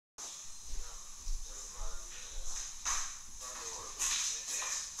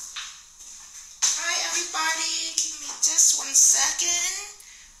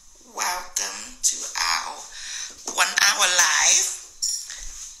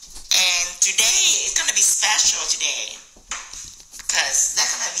today is gonna be special today because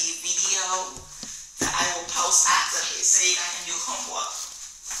that's gonna be a video that I will post after this so you guys can do homework.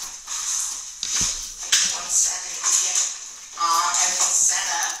 One second to get everything set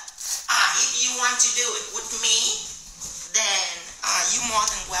up. If you want to do it with me, then you're more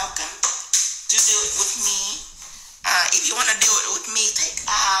than welcome to do it with me. If you want to do it with me, take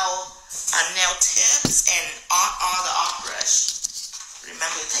out nail tips and all the art brush.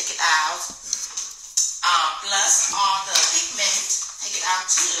 Remember to take it out. Plus all the pigment, take it out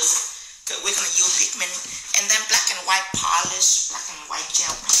too. Cause we're gonna use pigment, and then black and white polish, black and white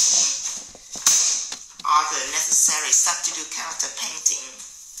gel painting. All the necessary stuff to do character painting.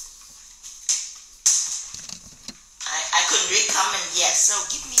 I couldn't read comment yet, so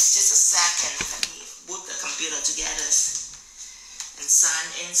give me just a second. Let me put the computer together and sign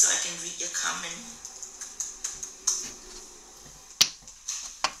in so I can read your comment.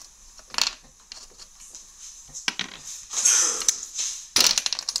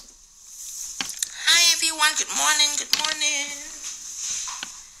 Hi everyone, good morning, good morning.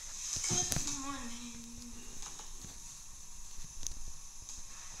 Good morning.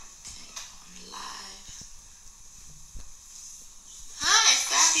 Okay, I'm live. Hi,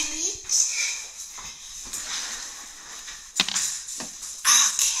 fabulous.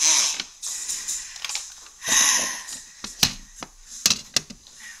 Okay. I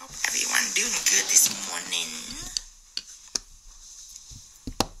hope everyone doing good this morning.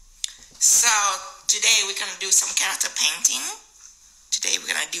 So today we're gonna do some character painting. Today we're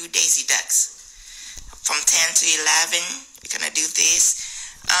gonna do Daisy Ducks. From 10 to 11, we're gonna do this.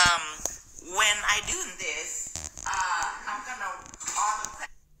 When I do this, I'm gonna order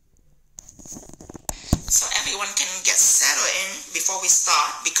so everyone can get settled in before we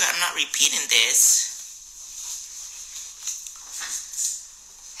start, because I'm not repeating this.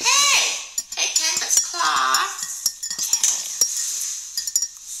 Hey Canvas Cloth.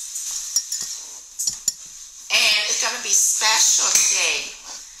 And it's gonna be special today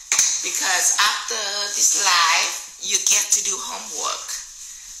because after this live, you get to do homework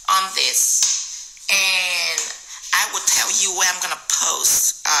on this, and I will tell you where I'm gonna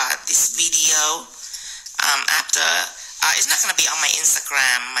post this video after. It's not gonna be on my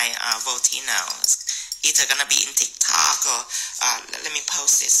Instagram, my Tino. It's either gonna be in TikTok or let me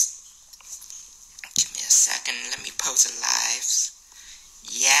post this. Give me a second. Let me post the lives.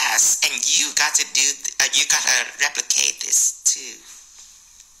 Yes, and you got to do. You gotta replicate this too.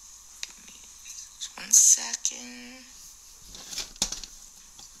 Give me 1 second.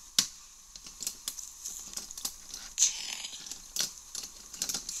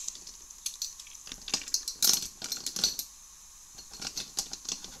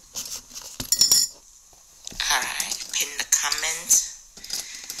 Alright, pin the comment.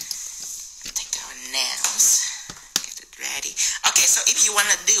 Take our nails. Get it ready. Okay, so if you want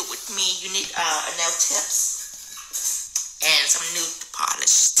to do it with me, you need nail tips and some nude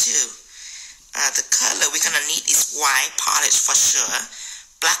polish too. The color we're going to need is white polish for sure.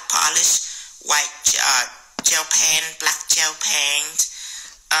 Black polish, white gel paint, black gel paint.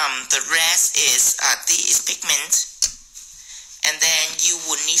 The rest is this pigment. And then you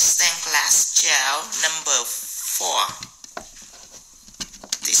will need stained glass gel number 4.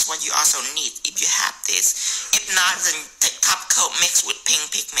 This is what you also need if you have this. If not, then take top coat mixed with pink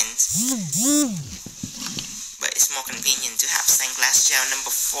pigment. But it's more convenient to have stained glass gel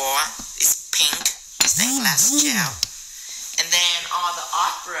number 4. It's pink stained glass gel. And then all the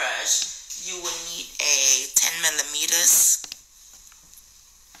art brush, you will need a 10 millimeters.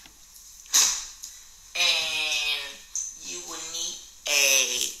 And you will need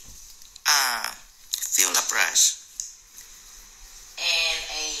a filler brush and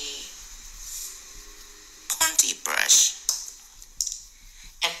a pointy brush,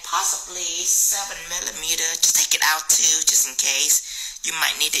 and possibly 7 millimeter. Just take it out too, just in case. You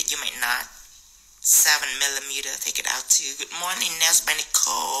might need it, you might not. 7 millimeter, take it out too. Good morning, Nails by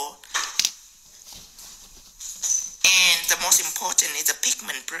Nicole. And the most important is the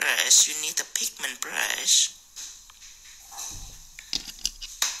pigment brush. You need the pigment brush.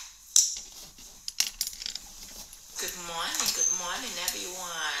 Good morning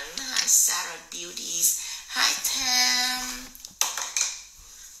everyone. Hi Sarah Beauties. Hi Tam.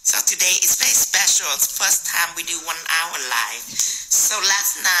 So today is very special. It's the first time we do 1 hour live. So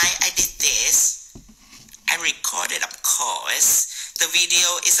last night I did this. I recorded, of course. The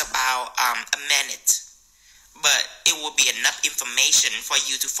video is about a minute, but it will be enough information for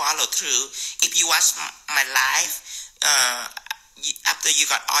you to follow through. If you watch my live, after you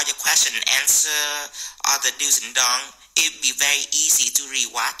got all your question and answer, all the do's and don'ts, it would be very easy to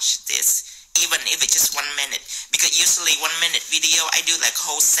rewatch this. even if it's just 1 minute, because usually 1 minute video I do like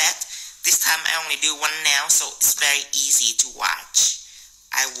whole set. This time I only do one now, so it's very easy to watch.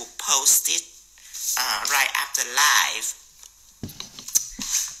 I will post it right after live.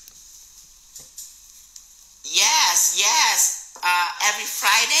 Yes. Every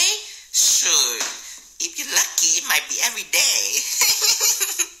Friday? Sure. If you're lucky, it might be every day.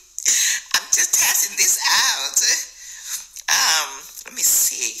 I'm just testing this out. Let me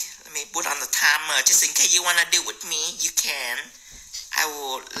see. Let me put on the timer. Just in case you want to do it with me, you can.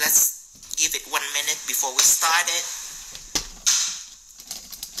 Let's give it 1 minute before we start it.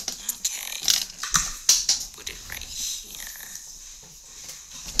 Okay. Put it right here.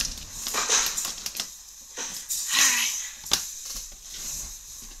 Alright.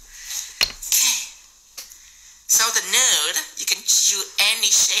 Okay. So the nude, you can choose any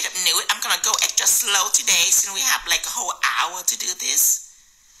shade of nude. I'm gonna go extra slow today since we have like a whole hour to do this.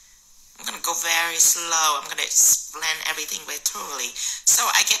 I'm gonna go very slow. I'm gonna blend everything very thoroughly. So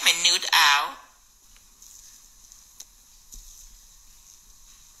I get my nude out.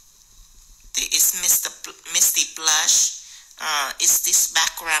 This is Misty Blush. It's this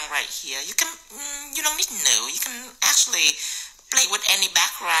background right here. You don't need nude. You can actually play with any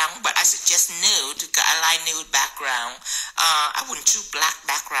background, but I suggest nude because I like nude background. I wouldn't choose black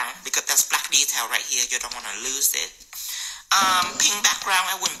background because there's black detail right here. You don't want to lose it. Pink background,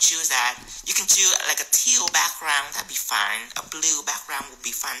 I wouldn't choose that. You can choose like a teal background, that'd be fine. A blue background would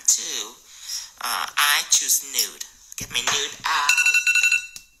be fun too. I choose nude. Get my nude out.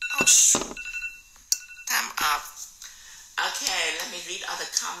 Oh shoot. Time up. Okay, let me read other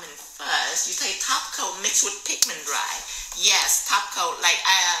comments first. You say top coat mixed with pigment dry. Yes, top coat, like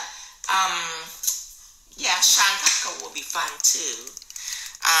shine top coat will be fun too.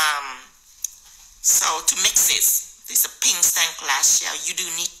 So to mix this is a pink stained glass gel. You do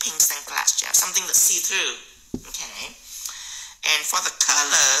need pink stained glass gel, something that's see-through. Okay. And for the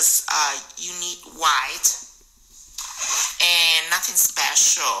colors, you need white and nothing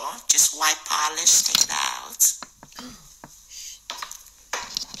special. Just white polish, take it out.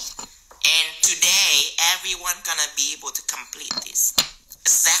 And today, everyone gonna be able to complete this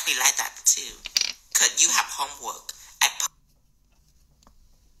exactly like that too. Cause you have homework.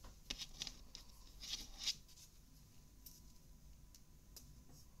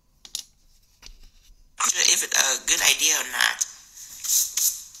 If it's a good idea or not.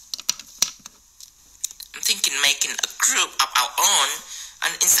 I'm thinking making a group of our own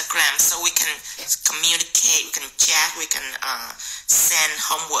on Instagram so we can communicate, we can chat, we can send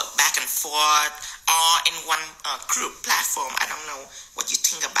homework back and forth, all in one group platform. I don't know what you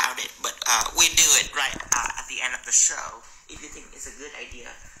think about it, but we do it right at the end of the show. If you think it's a good idea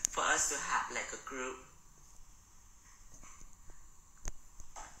for us to have like a group.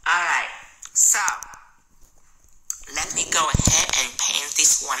 Alright, so let me go ahead and paint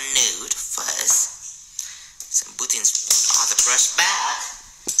this one nude first. So I'm putting all the brush back.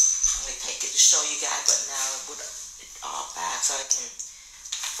 Let me take it to show you guys, but now I put it all back so I can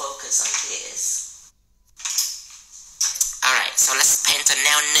focus on this. Alright, so let's paint a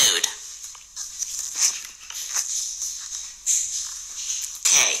nail nude.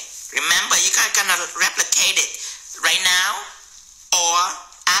 Okay, remember you guys gonna replicate it right now or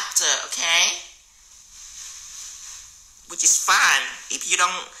after, okay? Which is fine. If you're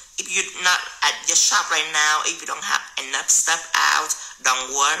not at your shop right now, if you don't have enough stuff out,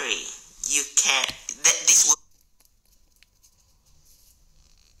 don't worry. You can. This will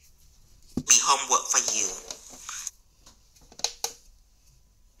be homework for you.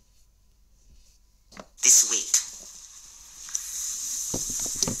 This week.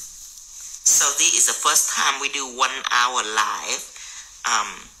 So this is the first time we do 1 hour live.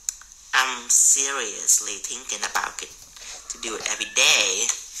 I'm seriously thinking about it. To do it every day,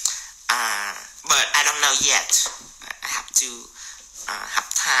 but I don't know yet. I have to have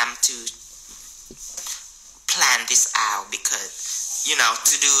time to plan this out because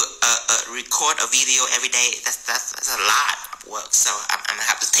to do record a video every day, that's a lot of work. So I'm gonna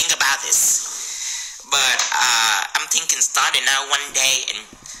have to think about this. But I'm thinking starting out one day and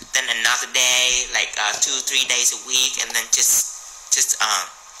then another day, like 2-3 days a week, and then just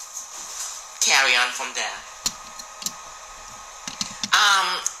carry on from there.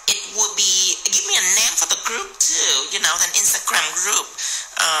 It would be, give me a name for the group too, an Instagram group.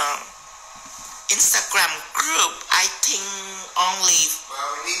 I think only...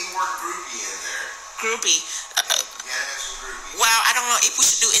 Well, we need more groupie in there. Groupie. Groupie. Well, I don't know if we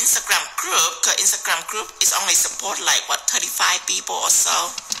should do Instagram group, because Instagram group is only support like, 35 people or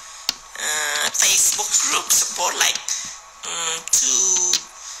so. Facebook group support like 200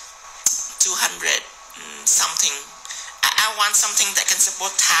 something. I want something that can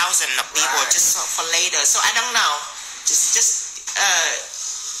support thousands of people just for later. So I don't know. Just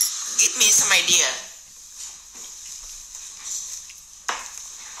give me some idea.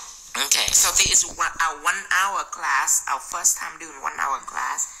 Okay, so this is our 1 hour class. Our first time doing 1 hour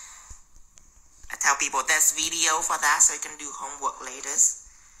class. I tell people there's video for that, so you can do homework later.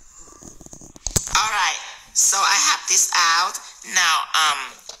 All right, so I have this out now.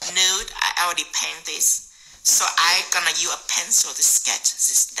 Nude. I already paint this. So I gonna use a pencil to sketch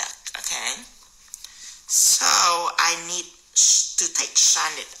this duck, okay? So I need to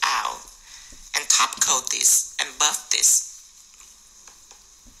shine it out and top coat this and buff this.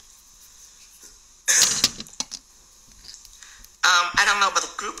 I don't know about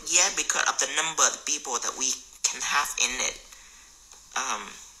the group yet because of the number of people that we can have in it.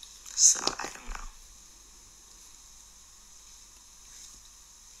 So I don't know.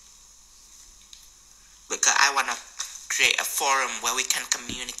 Because I want to create a forum where we can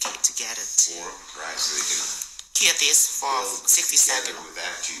communicate together too. Forum, right? So they can hear this for 60 seconds.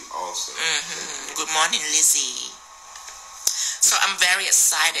 Without you also. Good morning, Lizzie. So I'm very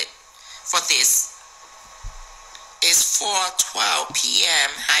excited for this. It's 4:12 p.m.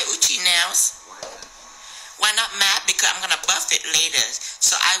 Hi, Uchi Nails. Why not matte? Because I'm going to buff it later.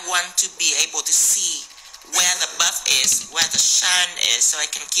 So I want to be able to see where the buff is, where the shine is, so I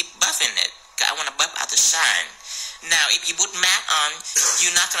can keep buffing it. I want to buff out the shine. Now, if you put matte on,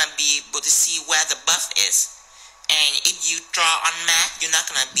 you're not going to be able to see where the buff is. And if you draw on matte, you're not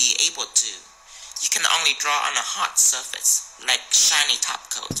going to be able to. You can only draw on a hard surface, like shiny top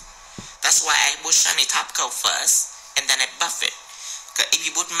coat. That's why I put shiny top coat first, and then I buff it. Because if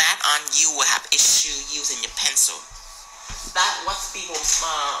you put matte on, you will have issue using your pencil. That what people's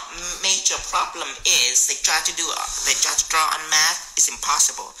major problem is. They try to draw on matte. It's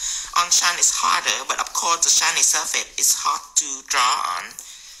impossible. On shine is harder, but of course the shiny surface is hard to draw on.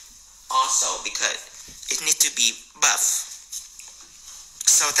 Also because it needs to be buff,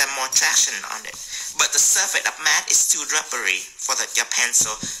 so there's more traction on it. But the surface of matte is too rubbery for your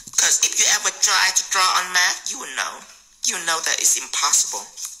pencil. Because if you ever try to draw on matte, you will know. You know that it's impossible.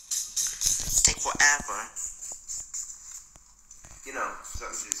 It takes forever. You know,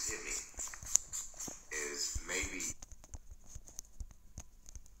 something just hit me. Is maybe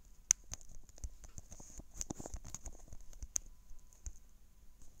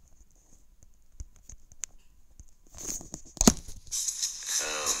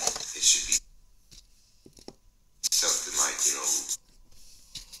it should be something like, you know,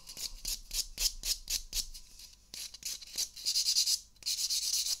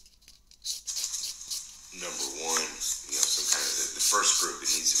 number one, you know, some kind of the first group.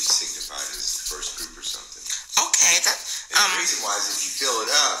 It needs to be signified as the first group or something. Okay, that. And the reason why is if you fill it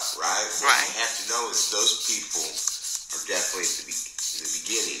up, right? What you have to know is those people are definitely at the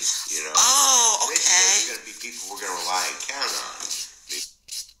beginning, you know. Oh, okay. These are going to be people we're going to rely and count on.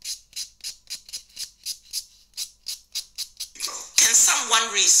 Can someone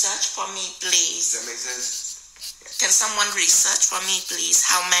research for me, please? Does that make sense? Can someone research for me, please,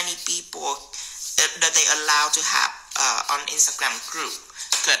 how many people that they allow to have on Instagram group?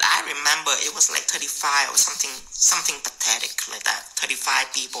 Because I remember it was like 35 or something pathetic like that.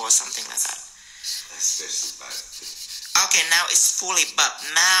 35 people or something like that. Especially by okay, now it's fully buffed.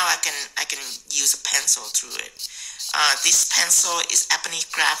 Now I can use a pencil through it. This pencil is ebony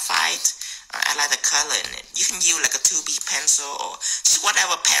graphite. I like the color in it. You can use like a 2B pencil or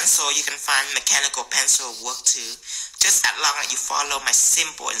whatever pencil you can find. Mechanical pencil work too. Just as long as you follow my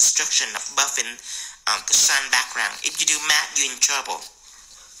simple instruction of buffing the sun background. If you do matte, you're in trouble.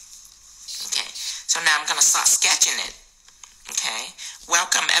 Okay, so now I'm gonna start sketching it. Okay,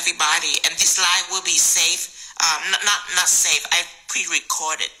 welcome everybody, and this live will be safe. Not safe. I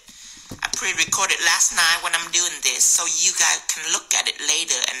pre-recorded. I pre-recorded last night when I'm doing this, so you guys can look at it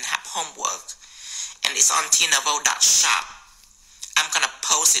later and have homework. And it's on tinovo.shop. I'm gonna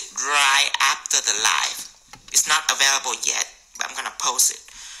post it right after the live. It's not available yet, but I'm gonna post it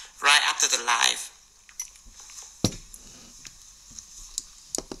right after the live.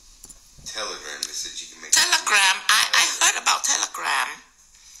 Telegram, they said you can make Telegram, I heard about Telegram.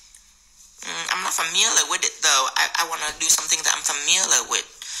 I'm not familiar with it though. I want to do something that I'm familiar with.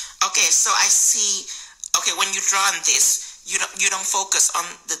 Okay, so I see. Okay, when you draw on this, you don't focus on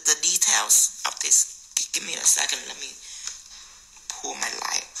the details of this. Give me a second. Let me pull my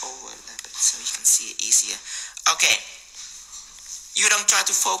light over a little bit so you can see it easier. Okay, you don't try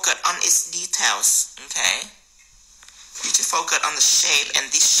to focus on its details. Okay, you just focus on the shape, and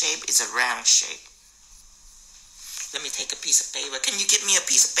this shape is a round shape. Let me take a piece of paper. Can you give me a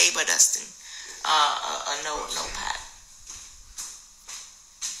piece of paper, Dustin? notepad.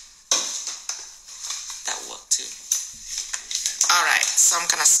 That worked too. Alright, so I'm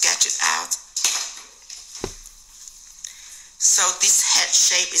gonna sketch it out. So this head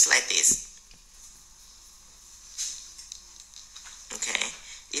shape is like this. Okay,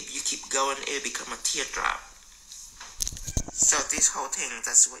 if you keep going, it'll become a teardrop. So this whole thing,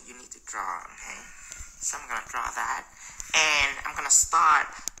 that's what you need to draw, okay? So I'm gonna draw that. And I'm gonna start,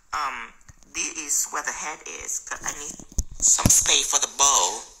 this is where the head is, because I need some space for the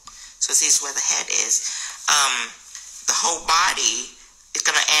bow. So this is where the head is. The whole body is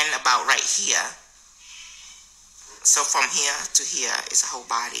gonna end about right here. So from here to here is a whole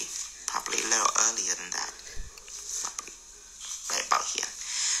body, probably a little earlier than that, probably right about here.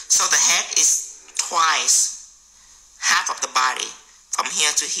 So the head is twice half of the body. From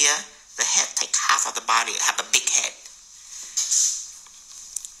here to here, the head take half of the body, have a big head.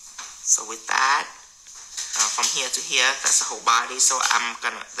 So with that, from here to here, that's the whole body. So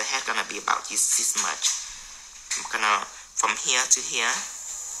the head gonna be about this much. I'm gonna, from here to here,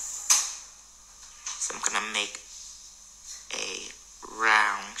 so I'm gonna make a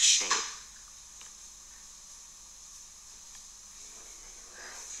round shape.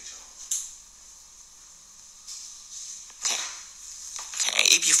 Okay,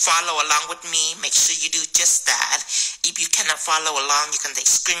 if you follow along with me, make sure you do just that. If you cannot follow along, you can take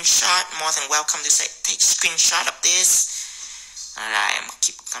screenshot. More than welcome to take screenshot of this. Alright, I'm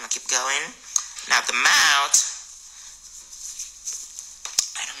gonna keep going. Now the mouth,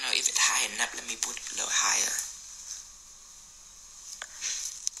 I don't know if it's high enough. Let me put it a little higher.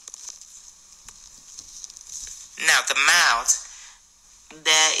 Now the mouth,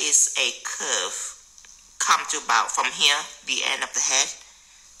 there is a curve. Come to about from here, the end of the head,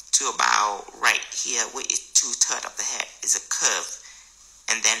 to about right here, where it's 2/3 of the head is a curve,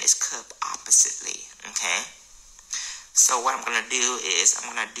 and then it's curved oppositely. Okay. So what I'm gonna do is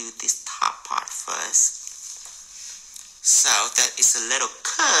I'm gonna do this top part first. So that is a little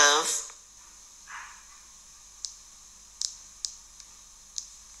curve.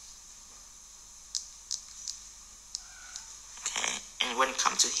 And when it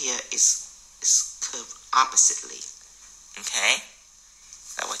comes to here, it's curved oppositely. Okay?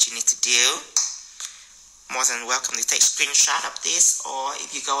 That's what you need to do. More than welcome to take screenshot of this, or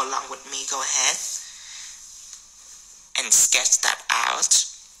if you go along with me, go ahead and sketch that out.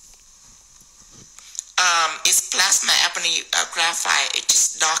 It's plasma ebony graphite. It's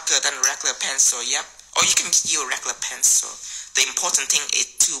just darker than regular pencil. Yep. Or you can use a regular pencil. The important thing is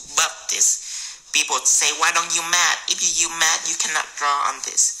to buff this. People say, why don't you matte? If you use matte, you cannot draw on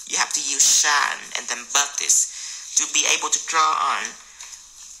this. You have to use shine and then buff this to be able to draw on.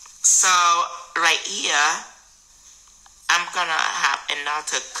 So right here, I'm gonna have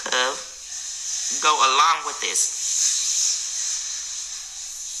another curve go along with this.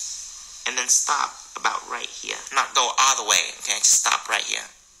 And then stop about right here. Not go all the way, okay? Just stop right here.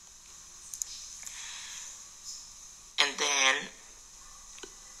 And then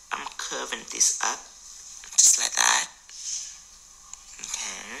I'm curving this up, just like that.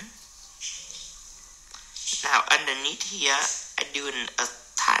 Okay. Now underneath here, I do a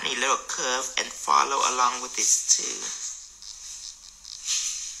tiny little curve and follow along with this too.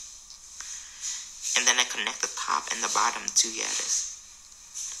 And then I connect the top and the bottom together.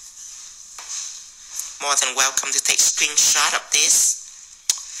 More than welcome to take screenshot of this,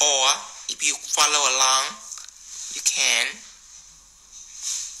 or if you follow along, you can.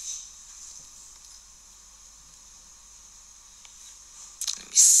 Let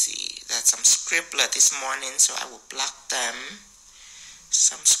me see, that's some scribbler this morning, so I will block them.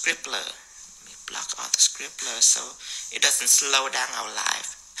 Some scribbler. Let me block all the scribbler so it doesn't slow down our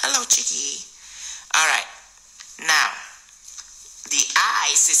life. Hello, Chicky. Alright, now the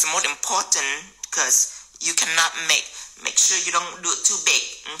eyes is more important because you cannot make sure you don't do it too big,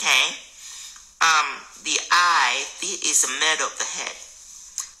 okay? The eye, this is the middle of the head.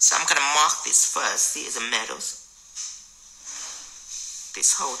 So I'm gonna mark this first. These are medals.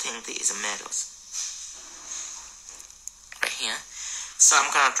 This whole thing, these are medals. Right here. So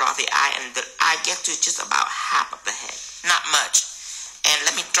I'm gonna draw the eye, and the eye get to just about half of the head. Not much. And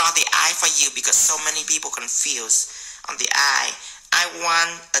let me draw the eye for you because so many people confuse on the eye. I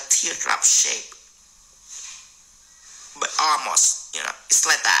want a teardrop shape. But almost, you know, it's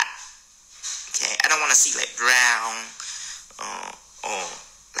like that. Okay, I don't want to see like round or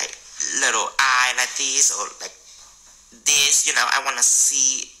like little eye like this or like this, you know. I want to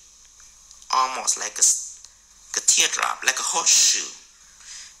see almost like a teardrop, like a horseshoe.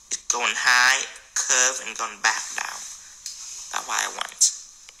 It's going high, curve, and going back down. That's what I want.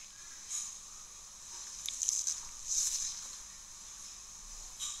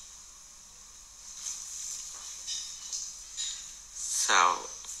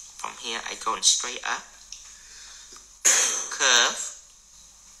 I going straight up, curve,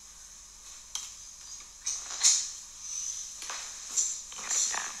 right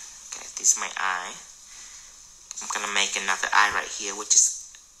down. Okay, this is my eye. I'm gonna make another eye right here, which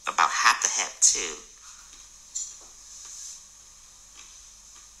is about half the head too.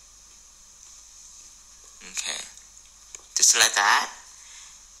 Okay, just like that.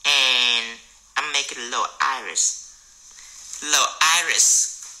 And I'm making a little iris. Little iris.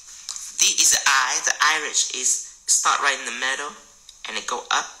 This is the eye. The iris is start right in the middle, and it go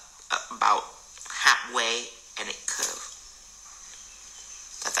up about halfway, and it curve.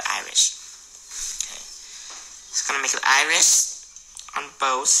 That's the iris. Okay, it's gonna make an iris on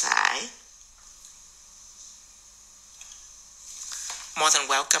both sides. More than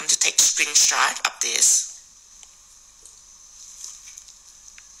welcome to take a screenshot of this.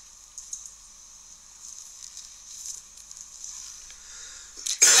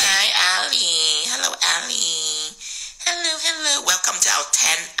 Hi, Ali. Hello, Ali. Hello. Welcome to our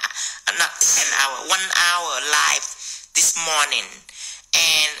 1 hour live this morning.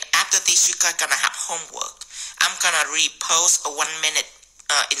 And after this, you guys gonna have homework. I'm gonna repost a 1-minute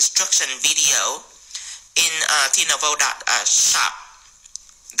instruction video in Tino.shop.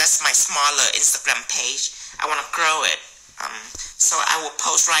 That's my smaller Instagram page. I want to grow it. So I will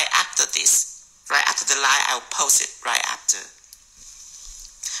post right after this. Right after the live, I will post it right after.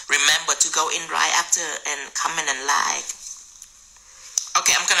 Remember to go in right after and comment and like.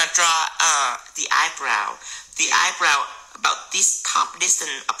 Okay, I'm going to draw the eyebrow. The eyebrow, about this top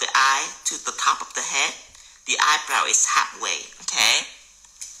distance of the eye to the top of the head. The eyebrow is halfway, okay?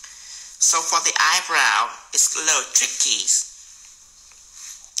 So for the eyebrow, it's a little tricky.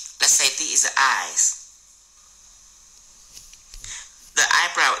 Let's say these are eyes. The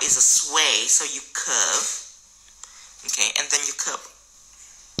eyebrow is a sway, so you curve. Okay, and then you curve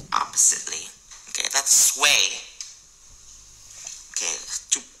oppositely. Okay, that's sway. Okay,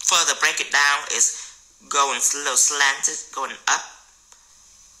 to further break it down is going a little slanted, going up,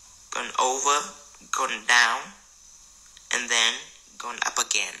 going over, going down, and then going up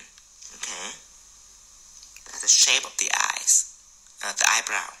again. Okay, that's the shape of the eyes, the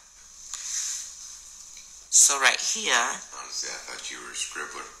eyebrow. So right here. Honestly, I thought you were a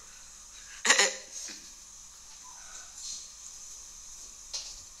scribbler.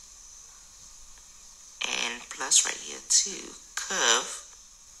 And plus right here too, curve.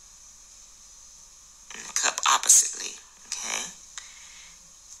 And curve oppositely, okay?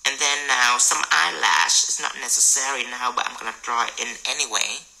 And then now some eyelash. It's not necessary now, but I'm gonna draw it in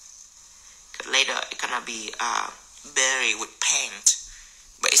anyway. Cause later it's gonna be buried with paint.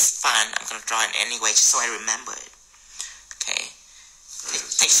 But it's fun. I'm gonna draw it anyway, just so I remember it. Okay.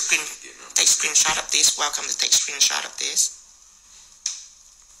 Take screenshot of this. Welcome to take screenshot of this.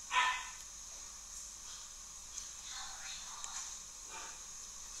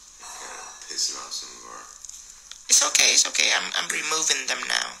 Pissing off some of our. It's okay. I'm removing them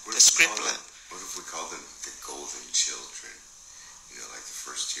now. The scribbler. What if we call them the golden children? You know, like the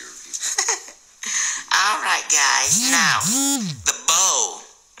first tier of people. All right, guys. Now the bow.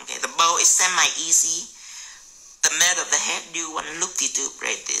 Okay, the bow is semi-easy. The middle of the head, do one loop-de-doop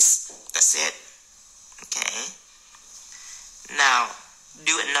right this. That's it. Okay. Now,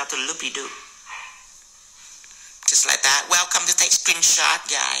 do another loop-de-doop. Just like that. Welcome to take screenshot,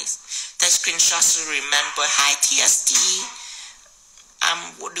 guys. Take screenshots to remember. Hi, TSD.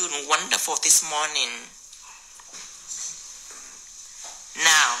 I'm doing wonderful this morning.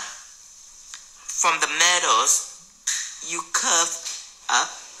 Now, from the middles, you curve up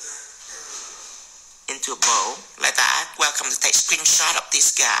into a bow like that. Welcome to take screenshot of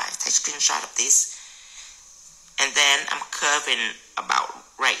this guy. Take screenshot of this. And then I'm curving about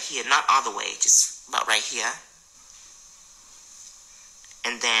right here. Not all the way, just about right here.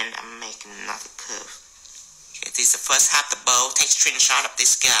 And then I'm making another curve. Okay, this is the first half of the bow. Take screenshot of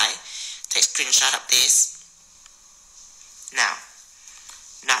this guy. Take screenshot of this. Now,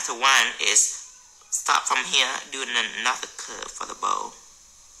 another one is start from here, doing another curve for the bow.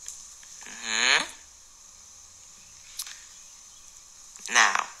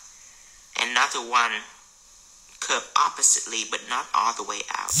 Now, another one, curve oppositely, but not all the way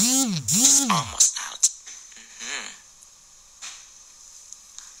out. Just almost out.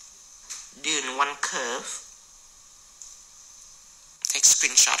 Doing one curve. Take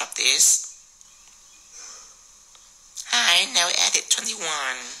screenshot of this. Hi, now edit 21.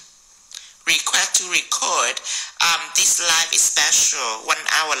 Request to record. This live is special. 1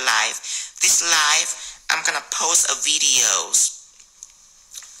 hour live. This live, I'm gonna post a videos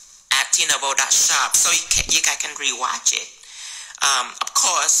at Tino.shop so you guys can rewatch it. Of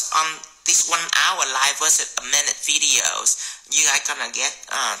course, on this 1 hour live versus a minute videos, you guys gonna get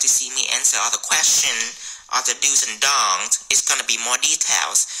to see me answer all the questions, all the do's and don'ts. It's gonna be more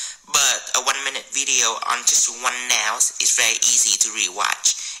details. But a 1 minute video on just one nails is very easy to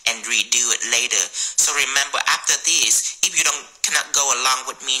rewatch and redo it later. So remember, after this, if you cannot go along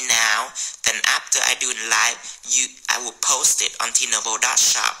with me now, then after I do it live, I will post it on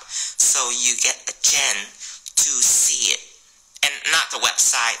tinovo.shop, so you get a chance to see it, and not the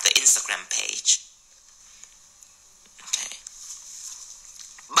website, the Instagram page. Okay,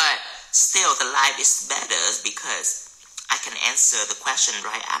 but still the live is better because I can answer the question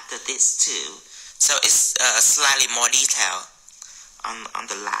right after this too. So it's slightly more detail on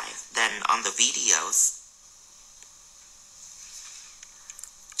the live than on the videos.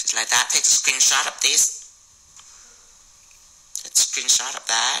 Just like that. Take a screenshot of this. Take a screenshot of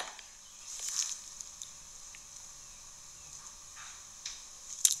that.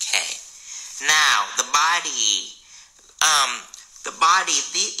 Okay. Now the body.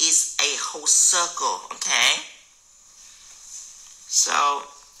 This is a whole circle. Okay. So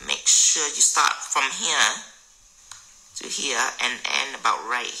make sure you start from here to here and end about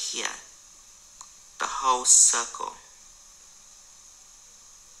right here. The whole circle.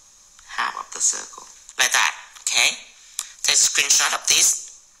 Half of the circle. Like that. Okay? Take a screenshot of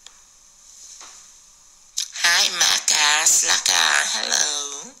this. Hi Maka, Slaka,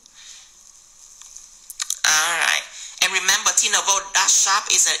 hello. Alright. And remember, tinovo.shop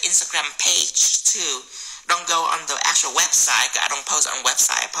is an Instagram page too. Don't go on the actual website. I don't post it on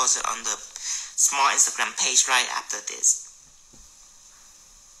website. I post it on the small Instagram page right after this.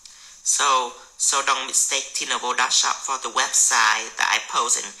 So don't mistake tinovo.shop for the website that I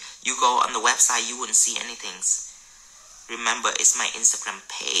post, and you go on the website, you wouldn't see anything. Remember, it's my Instagram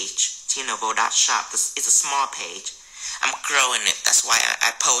page, tinovo.shop. It's a small page. I'm growing it. That's why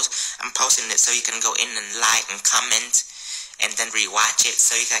I'm posting it, so you can go in and like and comment and then rewatch it,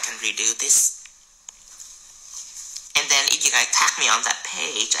 so you guys can redo this. And then if you guys tag me on that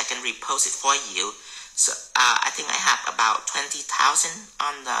page, I can repost it for you. So I think I have about 20,000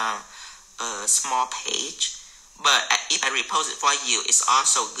 on the small page. But if I repost it for you, it's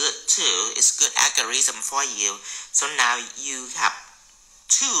also good too. It's good algorithm for you. So now you have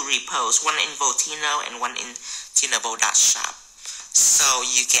 2 reposts, one in Votino and one in tinovo.shop. So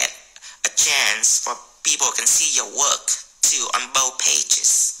you get a chance for people can see your work too on both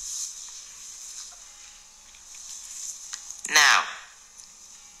pages. Now,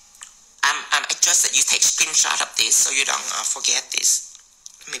 I trust that you take screenshot of this so you don't forget this.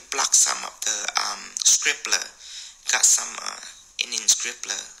 Let me block some of the scribbler. Got some Indian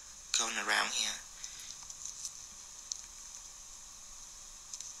scribbler going around here.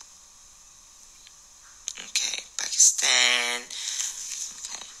 Okay, Pakistan.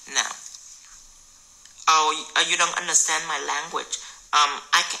 Okay, now. Oh, you don't understand my language.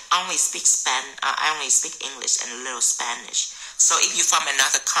 I can only speak I only speak English and a little Spanish. So if you're from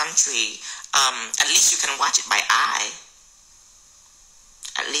another country, at least you can watch it by eye.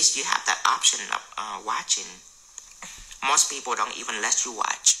 At least you have that option of watching. Most people don't even let you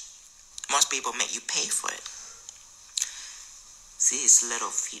watch. Most people make you pay for it. See his little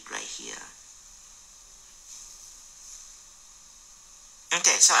feet right here.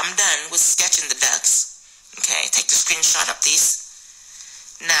 Okay, so I'm done with sketching the ducks. Okay, take the screenshot of this.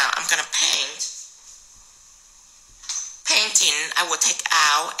 Now I'm gonna paint. Painting, I will take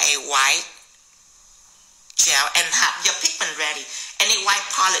out a white gel and have your pigment ready. Any white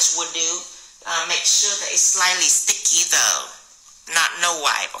polish will do. Make sure that it's slightly sticky though. Not no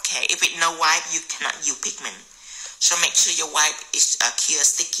wipe, okay? If it no wipe, you cannot use pigment. So make sure your wipe is clear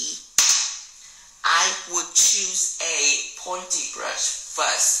sticky. I would choose a pointy brush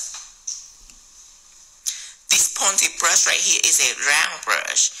first. This pointy brush right here is a round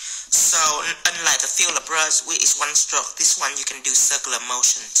brush. So unlike the filler brush, which is one stroke, this one you can do circular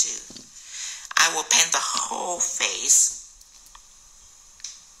motion too. I will paint the whole face.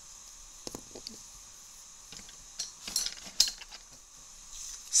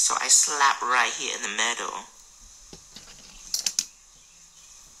 So I slap right here in the middle.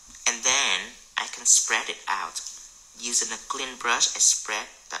 And then I can spread it out. Using a clean brush, I spread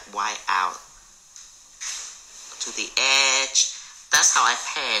that white out to the edge. That's how I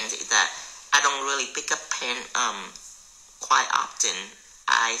paint. That I don't really pick up paint quite often.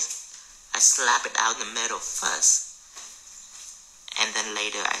 I slap it out in the middle first, and then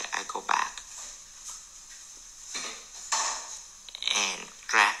later I go back and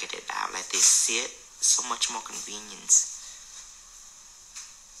drag it out like this. See it? So much more convenience.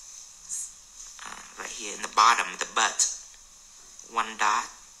 Right here in the bottom, the butt, one dot,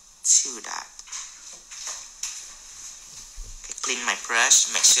 2 dots. Okay, clean my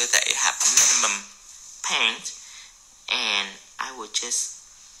brush, make sure that you have minimum paint, and I will just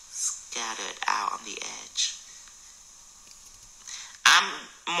scatter it out on the edge. I'm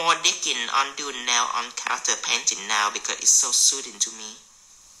more digging on doing nail on character painting now because it's so soothing to me,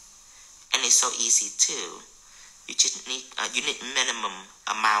 and it's so easy too. You just need you need minimum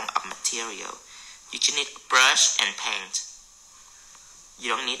amount of material. You just need a brush and paint. You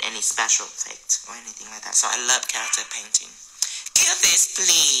don't need any special effect or anything like that. So I love character painting. Cure this,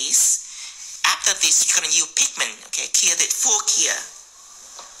 please. After this, you're gonna use pigment. Okay, cure it, full cure.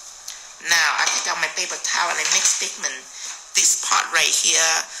 Now I take out my paper towel and mix pigment. This part right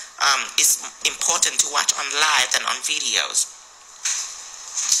here is important to watch on live than on videos.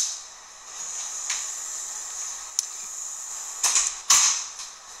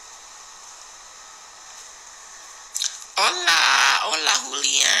 Hola, hola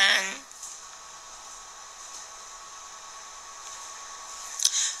Julian.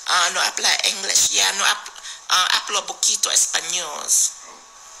 No habla English. Ya no hablo poquito español.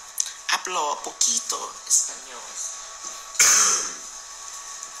 Hablo poquito español.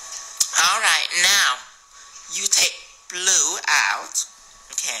 Alright, now you take blue out.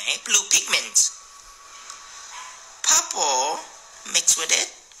 Okay, blue pigment. Purple, mix with it.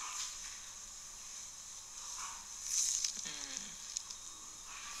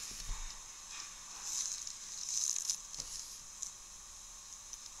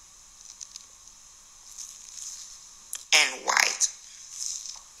 And white.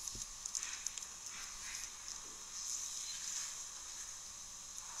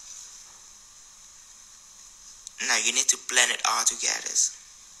 Now you need to blend it all together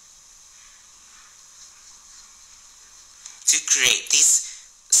to create these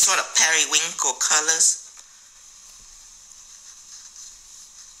sort of periwinkle colors.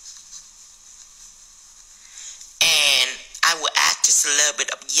 And I will add just a little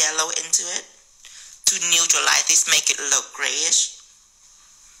bit of yellow into it to neutralize this, make it look grayish.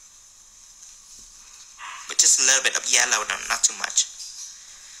 But just a little bit of yellow, no, not too much.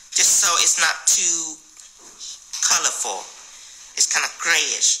 Just so it's not too colorful. It's kind of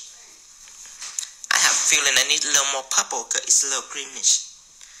grayish. I have a feeling I need a little more purple because it's a little greenish.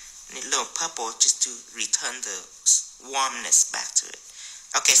 I need a little purple just to return the warmness back to it.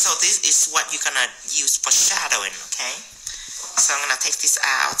 Okay, so this is what you're gonna use for shadowing, okay? So I'm gonna take this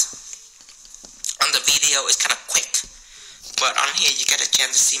out. On the video, it's kind of quick, but on here you get a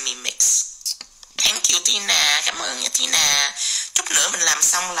chance to see me mix. Thank you Tina, cảm ơn nha Tina. Chút nữa mình làm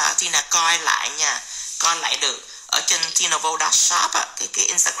xong là Tina coi lại nha, coi lại được ở trên Tino Shop á, cái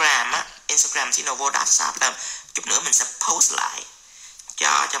Instagram á, Instagram Tino Shop là chút nữa mình sẽ post lại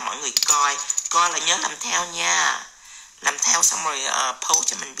cho mọi người coi là nhớ làm theo nha, làm theo xong rồi post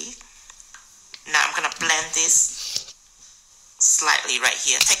cho mình biết. Now I'm gonna blend this slightly right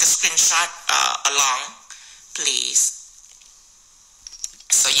here. Take a screenshot along, please,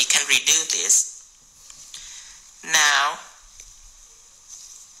 so you can redo this. Now,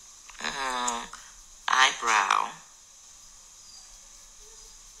 eyebrow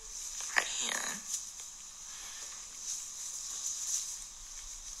right here.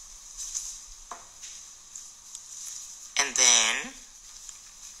 And then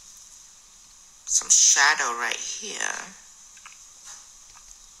some shadow right here.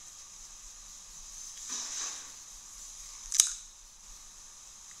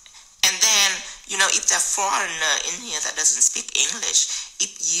 And then, you know, if there's a foreigner in here that doesn't speak English,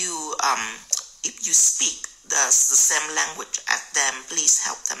 if you speak the same language as them, please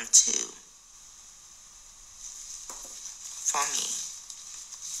help them too. For me.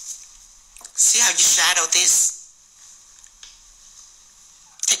 See how you shadow this?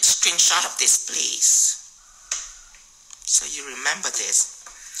 Take a screenshot of this, please, so you remember this.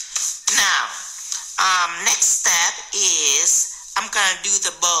 Now, next step is I'm gonna do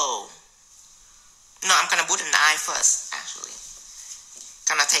the bow. No, I'm gonna put an eye first, actually.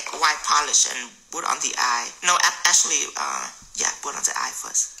 Gonna take white polish and put on the eye. No, actually, yeah, put on the eye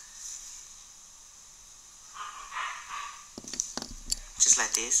first. Just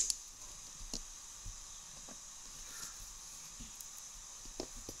like this.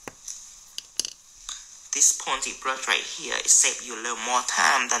 This pointy brush right here, it saves you a little more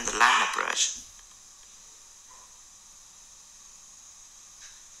time than the liner brush.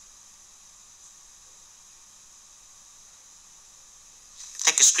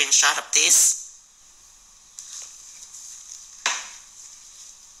 Take a screenshot of this.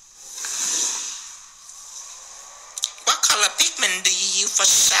 What color pigment do you use for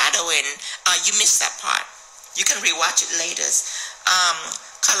shadowing? You missed that part. You can rewatch it later.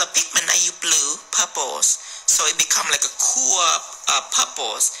 color pigment, I use blue, purples, so it become like a cool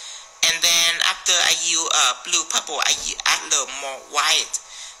purples. And then after I use blue, purple, I add a little more white,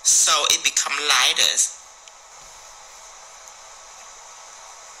 so it become lighter.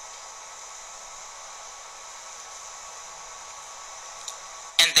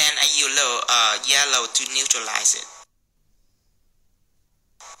 And then I use a little yellow to neutralize it.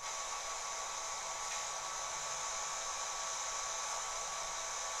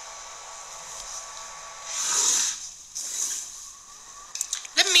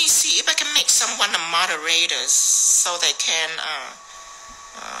 Let me see if I can make someone a moderator so they can,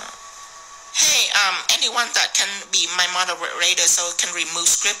 hey, anyone that can be my moderator so can remove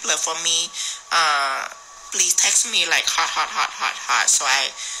scribbler for me, please text me like hot, so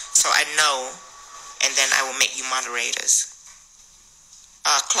I know, and then I will make you moderators.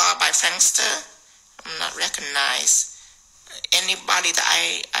 Claw by Frankster, I'm not recognized. Anybody that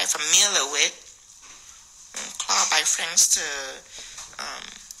I familiar with, Claw by Frankster,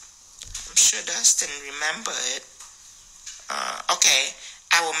 I'm sure Dustin remember it. Okay,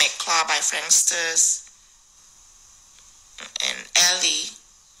 I will make Claw by Franksters and Ellie.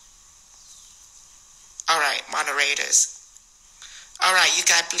 Alright, moderators. Alright, you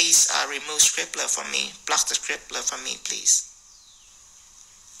guys please remove scribbler for me. Block the scribbler for me, please.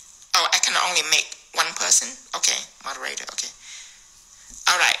 Oh, I can only make one person? Okay, moderator, okay.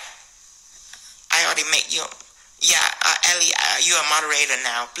 Alright. I already made you. Yeah, Ellie, you're a moderator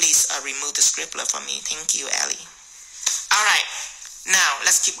now. Please remove the scribbler for me. Thank you, Ellie. Alright, now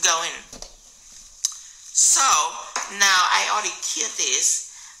let's keep going. So, now I already killed this.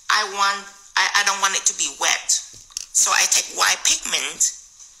 I don't want it to be wet. So I take white pigment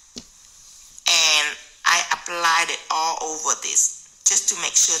and I applied it all over this just to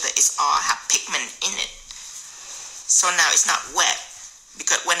make sure that it's all have pigment in it. So now it's not wet,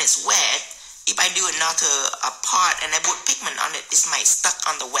 because when it's wet, if I do another part and I put pigment on it, it might stuck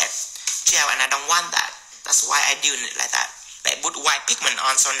on the wet gel, and I don't want that. That's why I do it like that. I put white pigment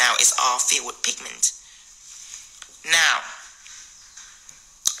on, so now it's all filled with pigment. Now,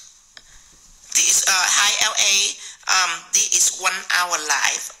 this hi LA, this is 1 hour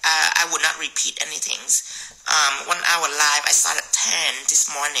live. I will not repeat anything. 1 hour live, I started 10 this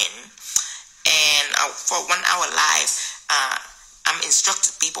morning, and for 1 hour live, I'm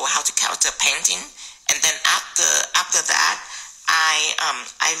instructing people how to character painting, and then after that,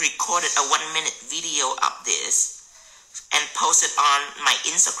 I recorded a 1-minute video of this and posted on my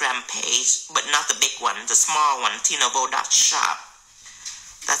Instagram page, but not the big one, the small one, Tino.shop.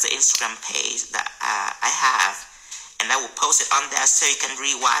 That's the Instagram page that I have, and I will post it on there so you can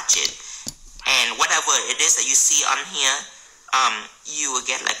rewatch it. And whatever it is that you see on here, you will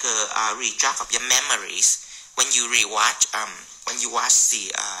get like a redraft of your memories when you rewatch, when you watch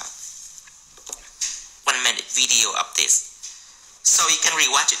the 1-minute video of this. So you can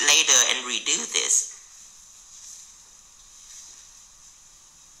rewatch it later and redo this.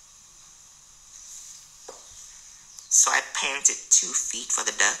 So I painted 2 feet for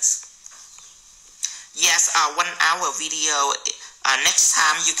the ducks. Yes, 1 hour video. Next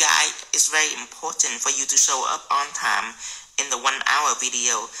time, you guys, it's very important for you to show up on time in the 1 hour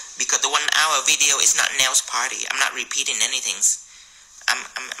video, because the 1 hour video is not nails party. I'm not repeating anything.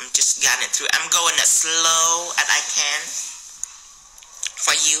 I'm just getting it through. I'm going as slow as I can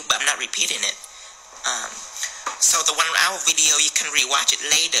for you, but I'm not repeating it. So the 1 hour video, you can rewatch it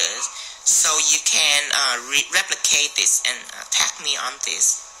later, so you can replicate this and tag me on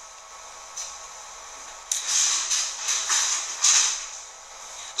this.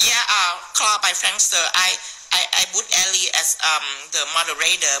 Yeah, Claw by Frankster, I put Ellie as the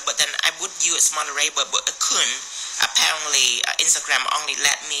moderator, but then I put you as moderator, but I couldn't. Apparently, Instagram only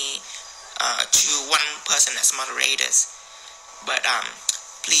let me choose 1 person as moderators. But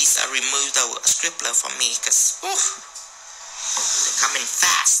please remove the scribbler for me, because they're coming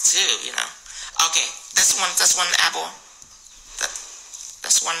fast too, you know. Okay, that's one apple.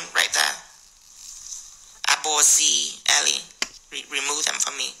 That's one right there. Apple Z, Ellie. Remove them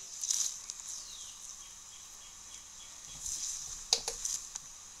for me.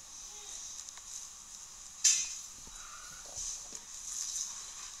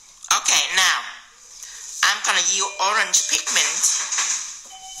 Okay, now I'm gonna use orange pigment.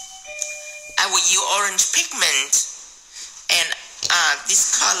 I will use orange pigment, and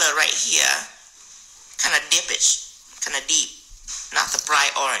this color right here, kind of deepish, kind of deep, not the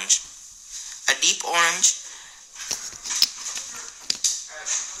bright orange, a deep orange.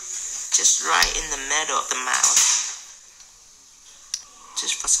 Just right in the middle of the mouth,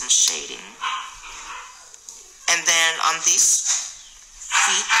 just for some shading. And then on this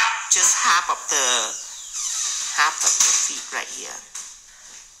feet, just half of the feet right here.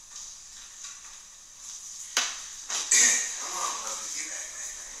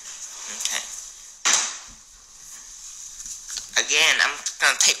 Okay. Again, I'm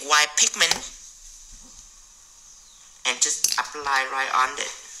gonna take white pigment and just apply right on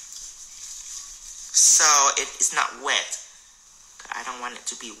it, so it is not wet. I don't want it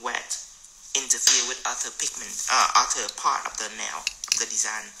to be wet, interfere with other pigment, other part of the nail, of the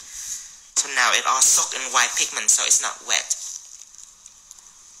design. So now it all soaked in white pigment, so it's not wet.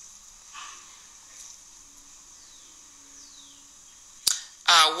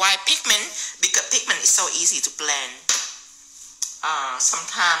 White pigment, because pigment is so easy to blend.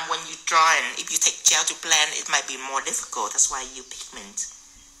 Sometimes when you drawing, if you take gel to blend, it might be more difficult. That's why you pigment.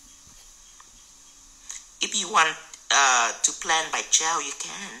 If you want to blend by gel, you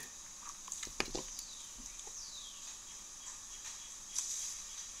can.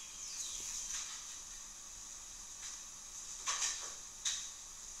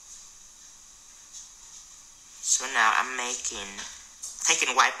 So now I'm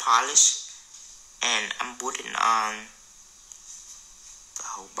taking white polish and I'm putting on the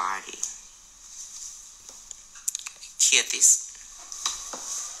whole body. Here this.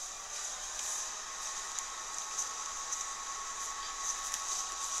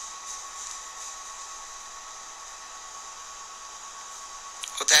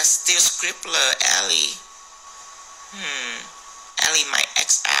 Oh, that's still scribbler, Ellie. Ellie might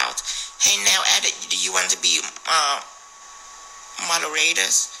X out. Hey, now edit, do you want to be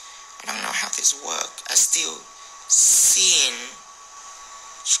moderators? I don't know how this works. I still seeing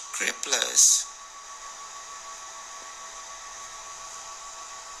scribblers.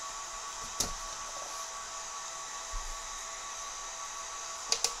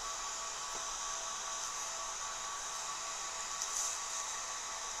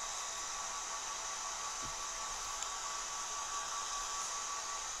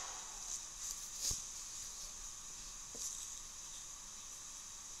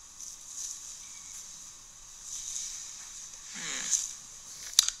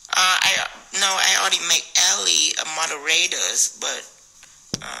 I already made Ellie a moderators, but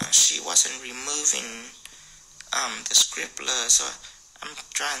she wasn't removing the scribbler, so I'm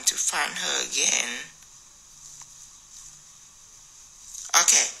trying to find her again.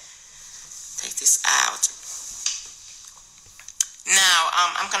 Okay, take this out. Now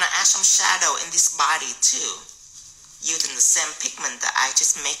I'm gonna add some shadow in this body too, using the same pigment that I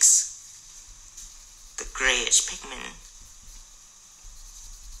just mixed, the grayish pigment.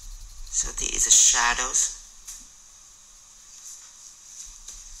 So these are shadows.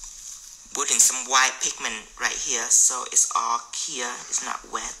 Putting some white pigment right here, so it's all clear, it's not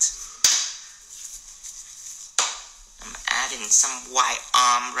wet. I'm adding some white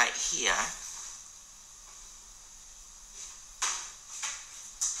arm right here.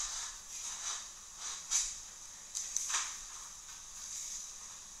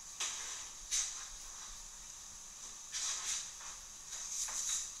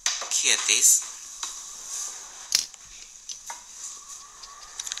 Here this.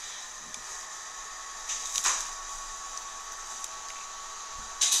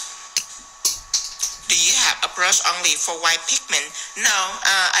 Do you have a brush only for white pigment? No,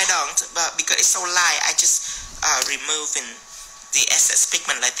 I don't, but because it's so light, I just removing the excess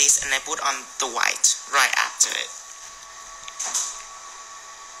pigment like this and I put on the white right after it.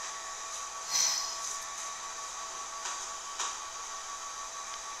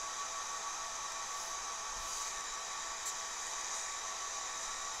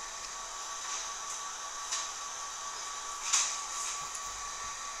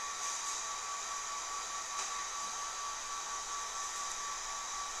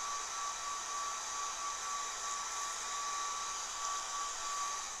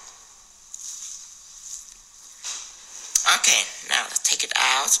 Okay, now let's take it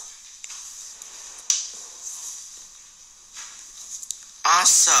out.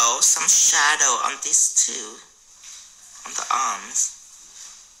 Also, some shadow on this too, on the arms.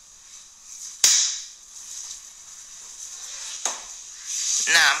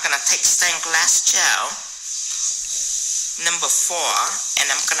 Now I'm gonna take stained glass gel, number 4, and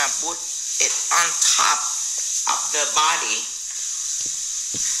I'm gonna put it on top of the body.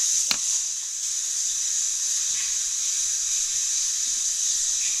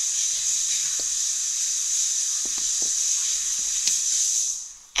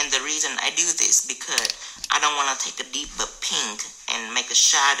 And the reason I do this because I don't want to take a deeper pink and make a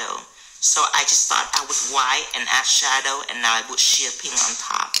shadow. So I just start out with white and add shadow, and now I put sheer pink on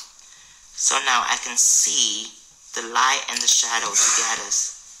top. So now I can see the light and the shadow together.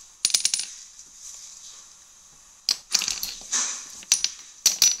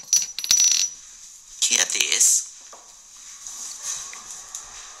 Here it is.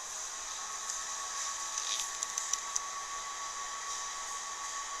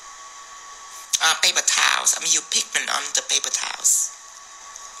 Paper towels. I'm using pigment on the paper towels.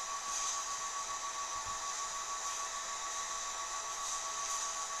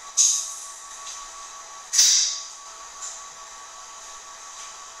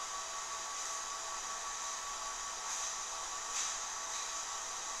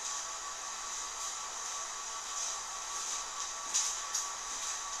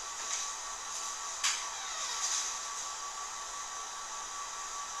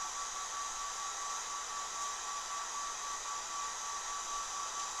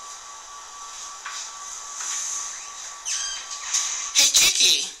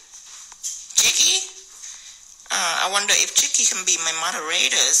 I wonder if Chicky can be my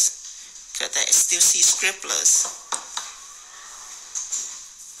moderators, because I still see scribblers.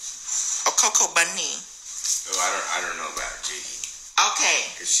 Or Coco Bunny. Oh, I don't know about Chicky.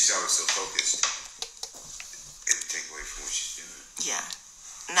 Okay. Because she's always so focused. It'll take away from what she's doing. Yeah.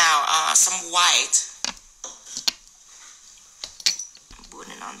 Now, some white. I'm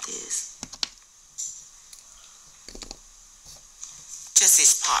putting it on this. Just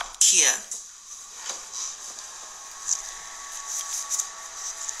this part here.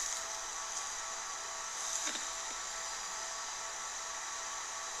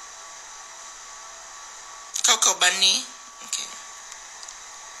 Coco Bunny. Okay.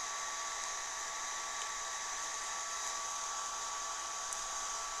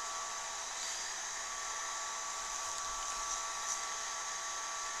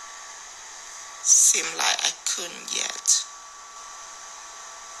 Seem like I couldn't yet.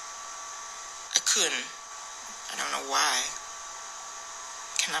 I couldn't. I don't know why.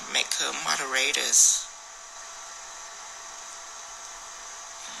 Cannot make her moderators.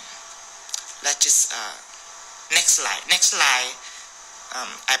 Let's just next slide.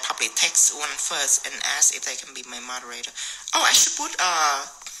 I probably text one first and ask if they can be my moderator. Oh, I should put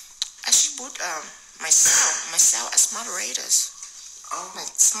myself as moderators. Oh, my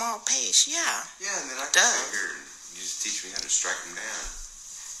small page, yeah. Yeah, and then I can sit here and you just teach me how to strike them down.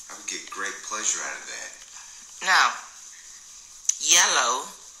 I would get great pleasure out of that. Now, yellow,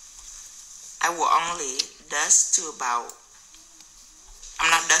 I will only dust to about,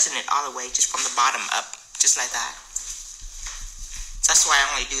 I'm not dusting it all the way, just from the bottom up, just like that. That's why I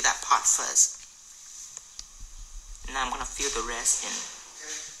only do that part first. Now I'm going to fill the rest in.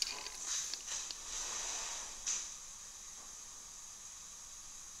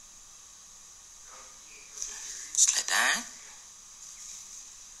 Just like that.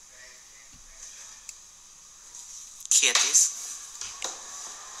 Here it is.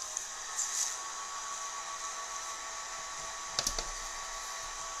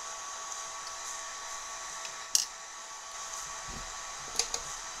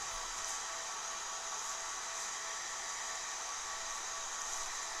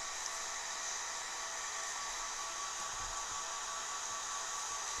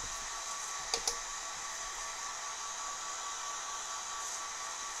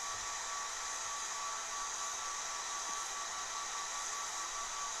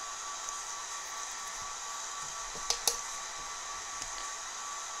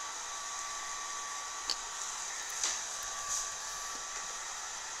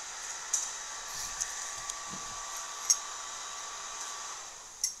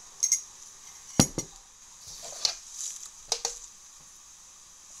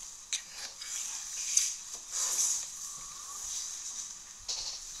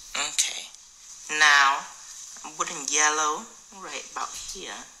 Okay, now I'm putting yellow right about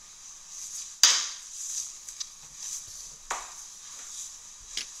here.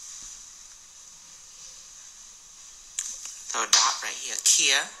 Throw a dot right here,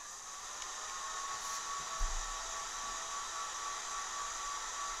 Kia.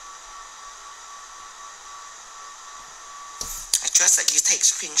 I trust that you take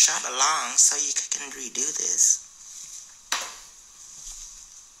screenshot along so you can redo this.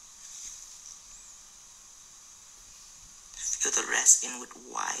 Fill the rest in with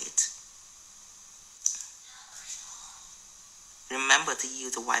white. Remember to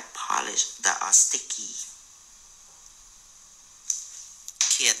use the white polish that are sticky.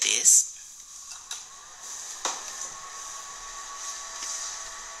 Here this.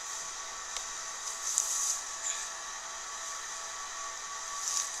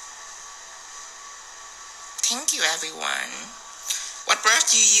 Thank you, everyone. What brush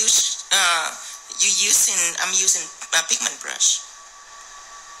do you use I'm using a pigment brush.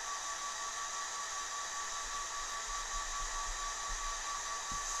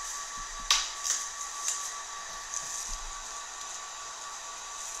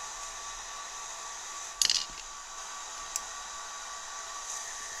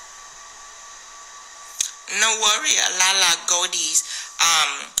 No worry, Lala Goldies.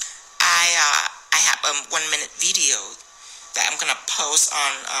 I have a 1-minute video that I'm gonna post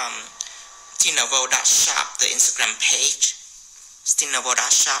on Tino.shop, the Instagram page. It's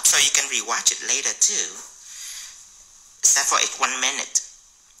Tino.shop, so you can rewatch it later too. Except for it's 1 minute.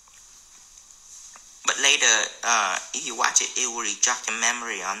 But later, if you watch it, it will jog your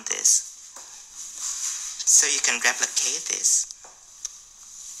memory on this. So you can replicate this.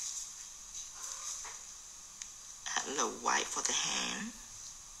 Add a little white for the hand.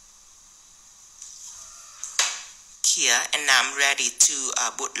 Here, and now I'm ready to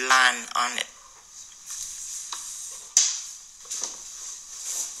put line on it.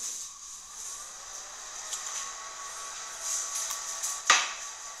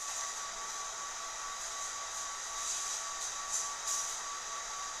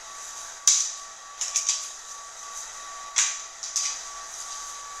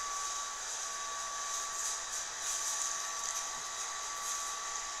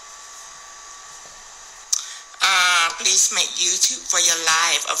 Please make YouTube for your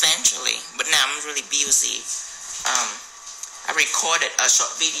live eventually, but now I'm really busy. I recorded a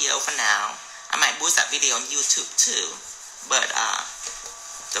short video for now. I might boost that video on YouTube too, but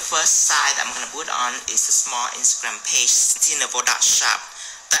the first site I'm gonna put on is the small Instagram page, Tino.shop.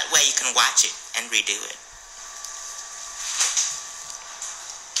 That way you can watch it and redo it.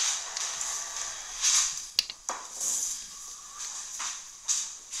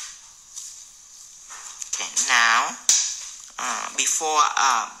 Okay, now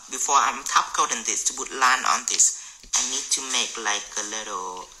before I'm top coating this to put line on this, I need to make like a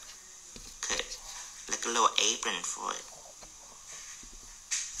little cut, like a little apron for it.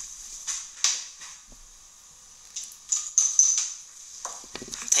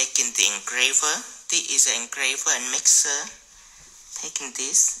 I'm taking the engraver. This is an engraver and mixer. Taking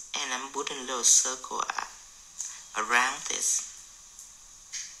this and I'm putting a little circle around this.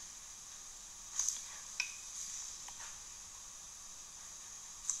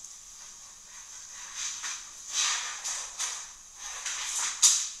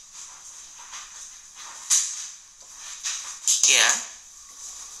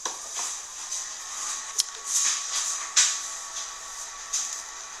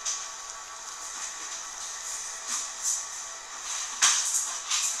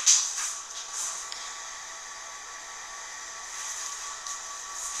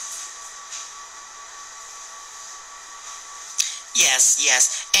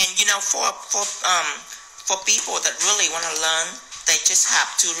 Yes, and you know, for people that really want to learn, they just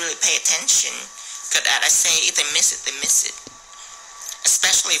have to really pay attention. Because as I say, if they miss it, they miss it.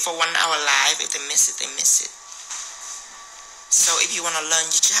 Especially for 1 hour live, if they miss it, they miss it. So if you want to learn,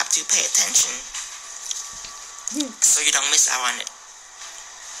 you just have to pay attention, so you don't miss out on it.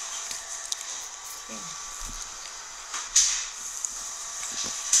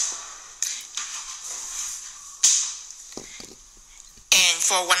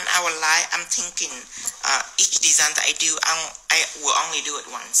 For 1 hour live, I'm thinking each design that I do, I will only do it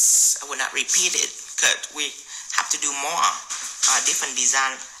once. I will not repeat it because we have to do more different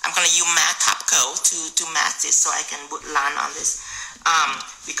design. I'm gonna use matte top coat to match it so I can put line on this.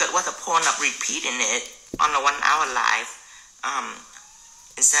 Because what's the point of repeating it on a 1 hour live?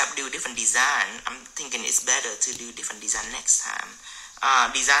 Instead of do different design, I'm thinking it's better to do different design next time.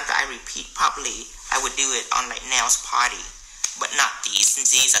 Design that I repeat probably I would do it on like nails party. But not these.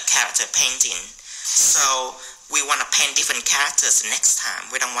 These are character painting. So we want to paint different characters next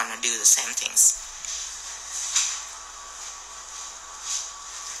time. We don't want to do the same things.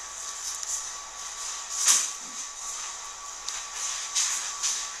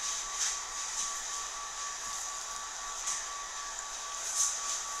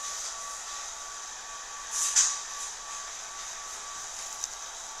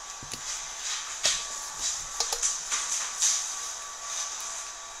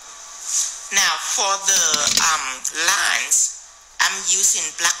 Now for the lines, I'm using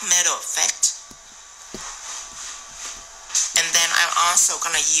black metal effect, and then I'm also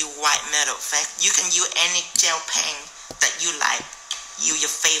gonna use white metal effect. You can use any gel paint that you like. Use your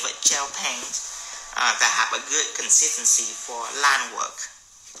favorite gel paint that have a good consistency for line work.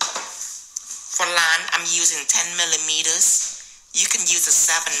 For line, I'm using 10 millimeters. You can use a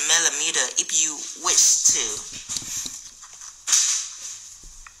 7 millimeter if you wish to.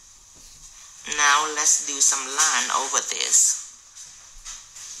 Now let's do some line over this.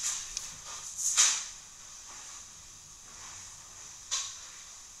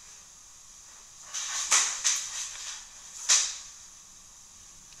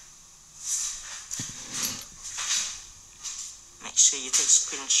 Make sure you take a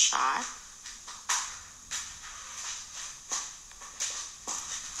screenshot.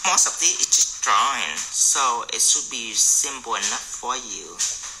 Most of this is just drawing, so it should be simple enough for you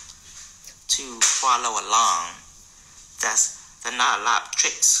to follow along. There's not a lot of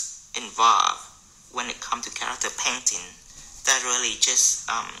tricks involved when it comes to character painting. That really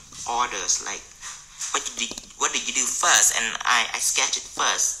just orders, like what did you do first, and I sketch it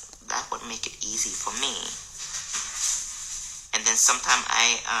first. That would make it easy for me. And then sometimes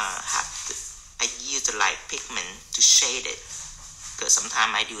I use the light pigment to shade it, because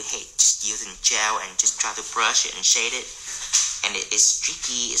sometimes I do hate just using gel and just try to brush it and shade it, and it is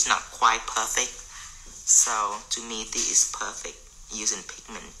tricky. It's not quite perfect. So to me, this is perfect using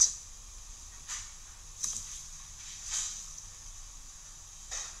pigment.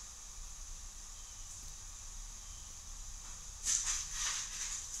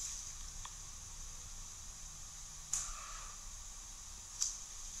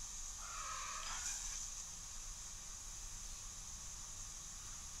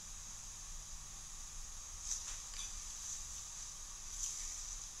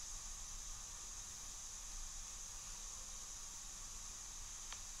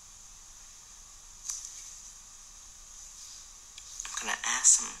 I'm gonna add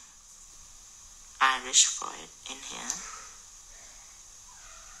some Irish for it in here.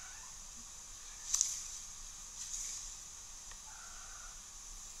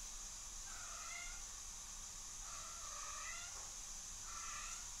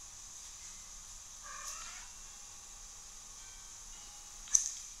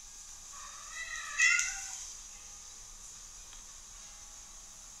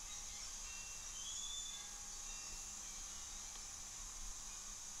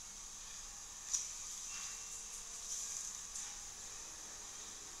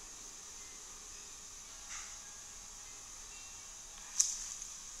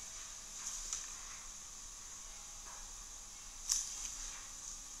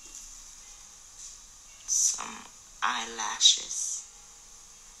 Some eyelashes.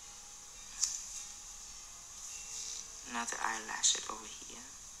 Another eyelash over here.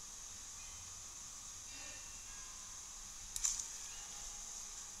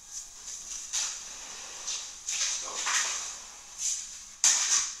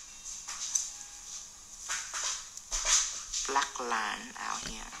 Black line out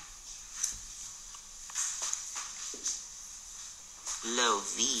here. Low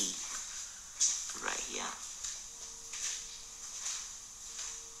V right here.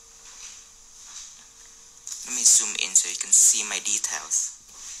 Let me zoom in so you can see my details.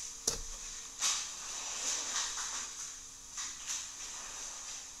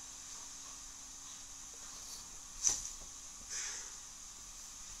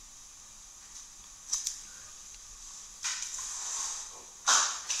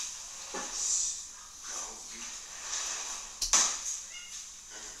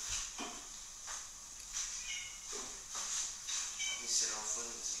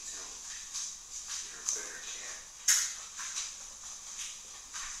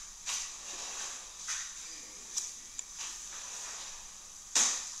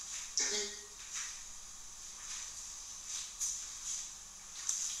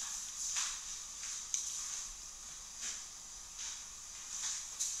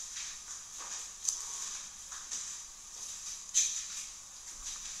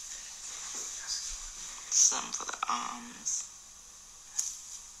 Some for the arms.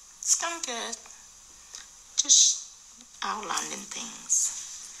 It's kind of good. Just outlining things.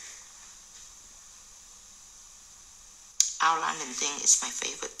 Outlining thing is my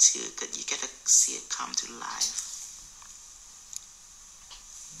favorite too, because you get to see it come to life.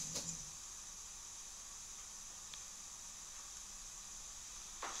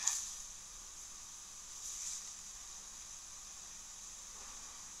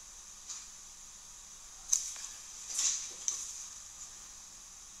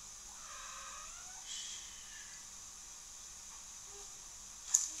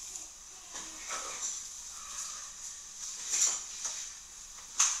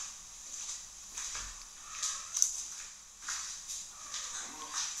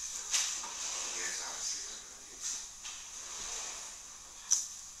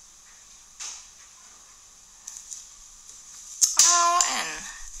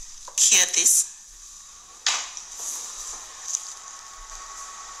 Cure this.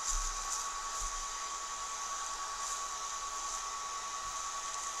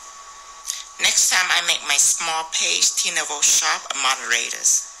 time I make my small page, Tino Shop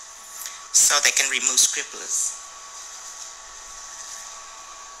moderators, so they can remove scribblers.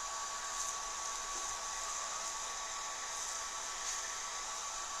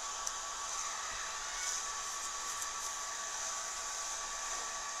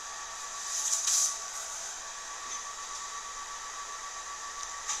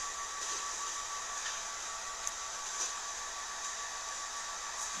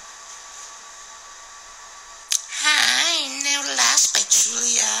 Hi, Nail Lash by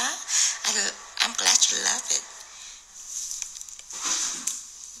Julia. I'm glad you love it.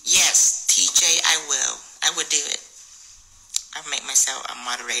 Yes, TJ, I will do it. I'll make myself a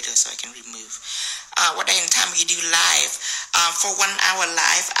moderator so I can remove. What day and time you do live? For 1 hour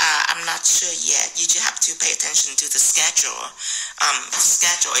live, I'm not sure yet. You just have to pay attention to the schedule.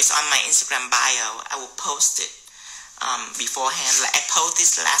 Schedule is on my Instagram bio. I will post it beforehand. Like I posted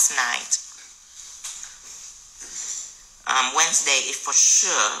this last night. Wednesday is for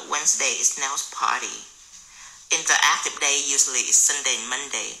sure. Wednesday is Nell's party. Interactive day usually is Sunday and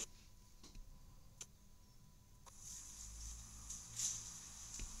Monday.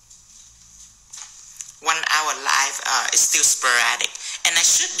 One hour live is still sporadic, and I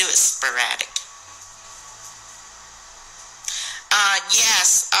should do it sporadic.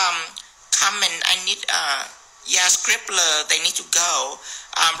 Yes, comment. I need scribbler. They need to go.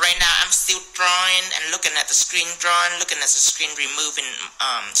 Right now I'm still drawing and looking at the screen drawing, looking at the screen removing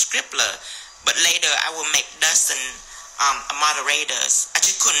scribbler. But later I will make Dustin moderators. I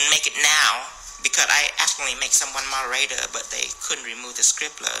just couldn't make it now because I actually make someone moderator, but they couldn't remove the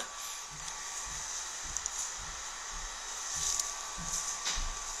scribbler.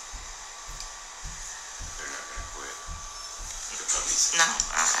 No,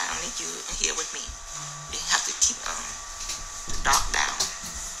 I don't need you here with me. You have to keep the dog down.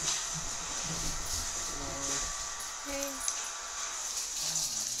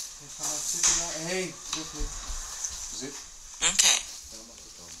 Okay.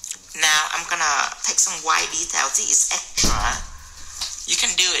 Now I'm gonna take some white detail. This is extra. You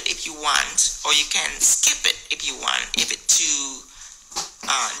can do it if you want, or you can skip it if you want. If it's too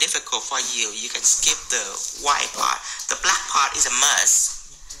difficult for you, you can skip the white part. The black part is a must,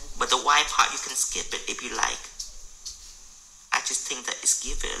 but the white part you can skip it if you like. I just think that it's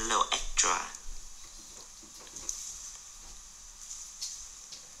give it a little extra.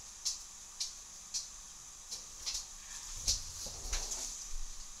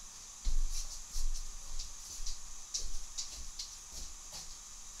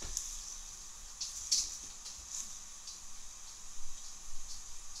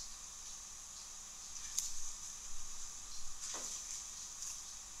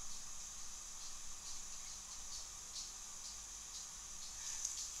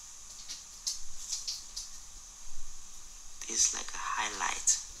 It's like a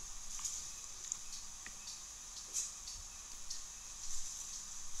highlight.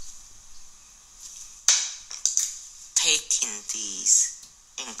 Taking these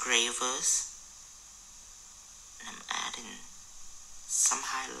engravers and I'm adding some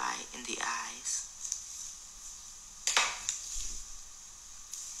highlight in the eyes.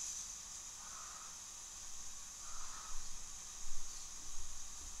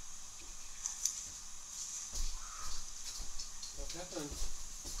 What happened?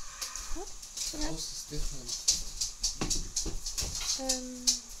 What? The house is different.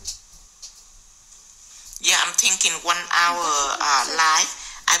 Yeah, I'm thinking 1 hour live.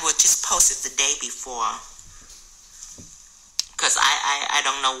 I will just post it the day before, cause I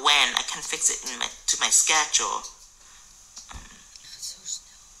don't know when I can fix it in to my schedule.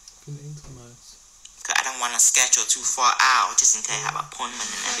 Cause I don't want to schedule too far out, just in case I have appointment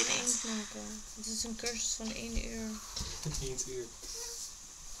and everything. Het is een cursus van 1 uur. 1 uur.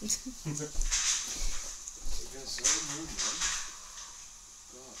 Ik ben zo moe, man.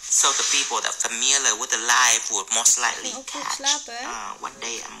 So the people that familiar with the live would most likely Ook goed catch slapen, hè? what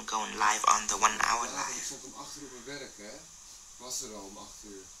day I'm going live on the 1 hour Ik live. stond om 8 uur op mijn werk, hè? Ik was er al om 8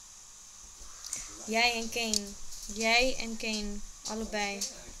 uur. Jij en Kane. Jij en Kane. Allebei.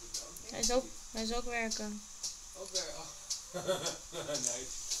 Hij is ook werken. Ook weer. Nee.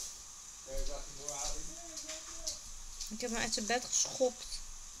 Ik heb hem uit zijn bed geschopt.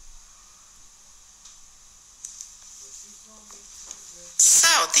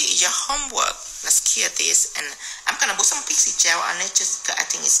 So this is your homework. Let's clear this, and I'm gonna put some pixie gel on it just 'cause I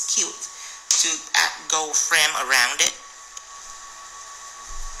think it's cute to add gold frame around it.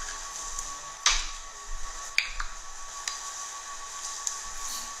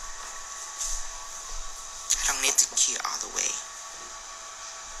 I don't need to cure all the way.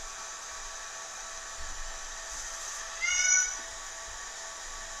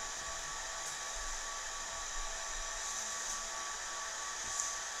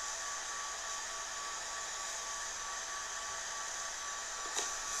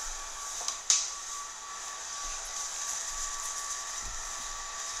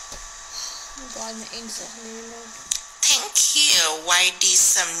 God, mijn insta is nu leuk. Thank you,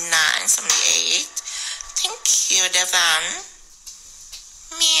 YD7978. Thank you, Devon.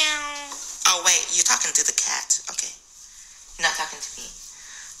 Meow. Oh, wait, you're talking to the cat. Okay. You're not talking to me.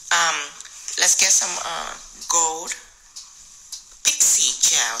 Let's get some gold pixie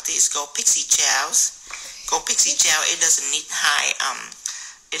gel. These gold pixie gels. Gold pixie gel, it doesn't need high,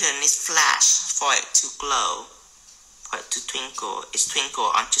 it doesn't need flash for it to glow, for it to twinkle. It's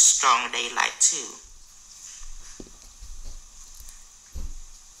twinkle on just strong daylight too.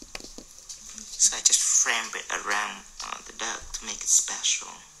 So I just framed it around the duck to make it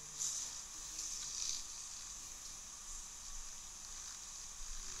special.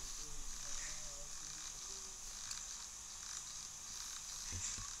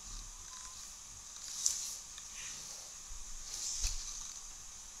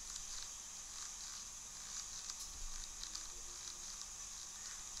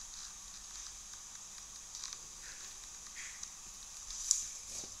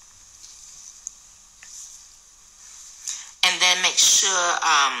 And then make sure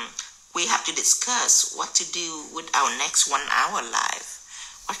we have to discuss what to do with our next 1 hour live.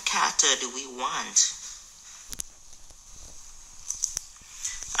 What character do we want?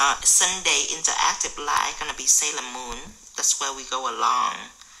 Sunday interactive live gonna be Sailor Moon. That's where we go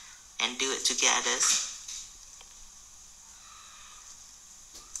along and do it together.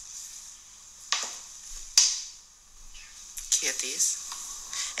 Hear this.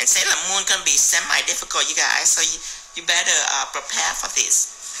 And Sailor Moon can be semi-difficult, you guys, so you better prepare for this.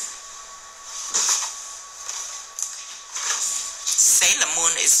 Sailor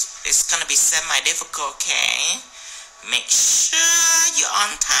Moon is gonna be semi-difficult, okay? Make sure you're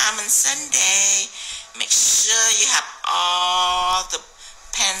on time on Sunday. Make sure you have all the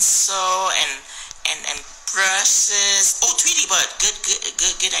pencil and brushes. Oh, Tweety Bird,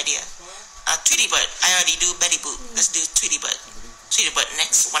 good idea. Tweety Bird, I already do Betty Boop. Let's do Tweety Bird. Tweety Bird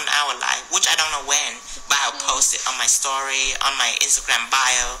next 1 hour live, which I don't know when, but I'll post it on my story, on my Instagram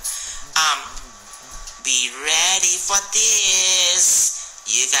bio. Be ready for this.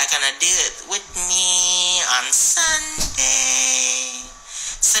 You guys gonna do it with me on Sunday.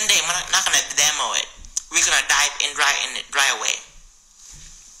 Sunday, I'm not gonna demo it. We're gonna dive in right away.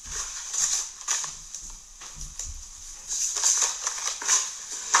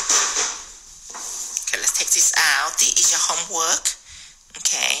 Okay, let's take this out. This is your homework.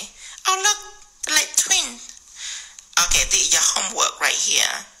 Okay. Oh, look, the late twin. Okay, this is your homework right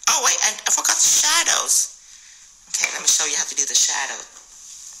here. Oh, wait, I forgot the shadows. Okay, let me show you how to do the shadow.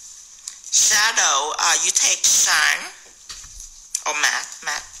 Shadow, you take shine or matte.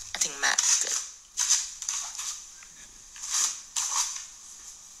 I think matte is good.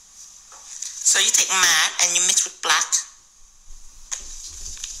 So you take matte and you mix with black.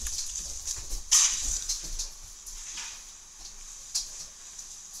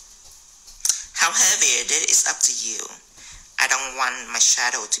 How heavy it is up to you. I don't want my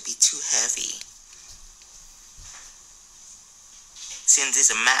shadow to be too heavy. Since this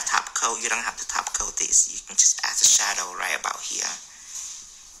is a matte top coat, you don't have to top coat this. You can just add the shadow right about here.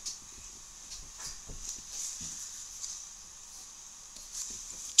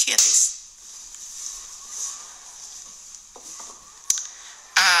 Hear this.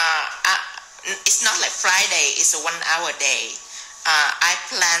 It's not like Friday, it's a 1 hour day. I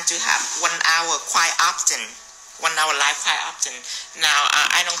plan to have 1 hour quite often. 1 hour live quite often. Now,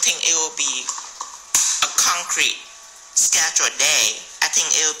 I don't think it will be a concrete scheduled day. I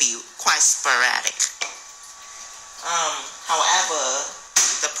think it will be quite sporadic. However,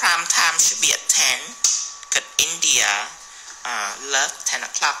 the prime time should be at 10. Because India love 10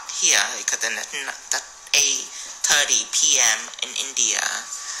 o'clock here. Because then that's 8:30 p.m. in India.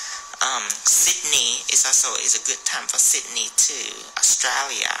 Sydney is a good time for Sydney too.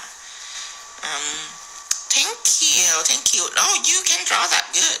 Australia. Thank you. Oh, you can draw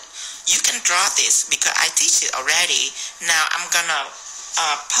that good. You can draw this because I teach it already. Now I'm gonna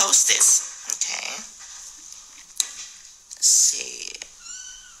post this. Okay. Let's see.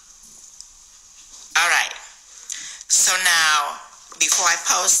 All right. So now, before I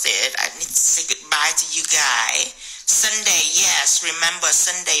post it, I need to say goodbye to you guys. Sunday, yes. Remember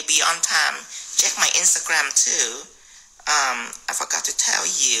Sunday, be on time. Check my Instagram too. I forgot to tell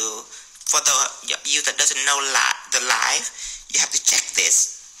you. For you that doesn't know the live, you have to check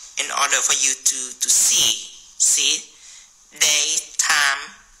this in order for you to see. See? Day, time,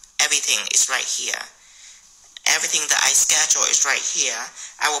 everything is right here. Everything that I schedule is right here.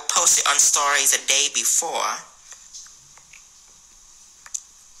 I will post it on stories a day before.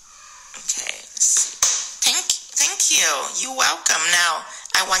 Okay, let's see. Thank you. You're welcome. Now,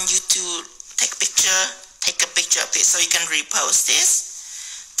 I want you to take a picture of it so you can repost this.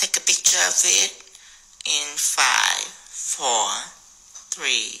 Take a picture of it in 5, 4,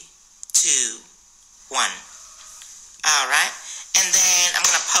 3, 2, 1. All right, and then I'm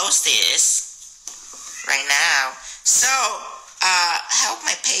gonna post this right now. So help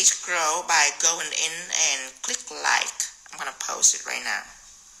my page grow by going in and click like. I'm gonna post it right now.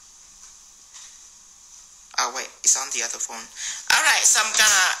 Oh wait, it's on the other phone. All right, so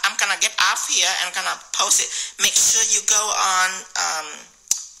I'm gonna get off here and I'm gonna post it. Make sure you go on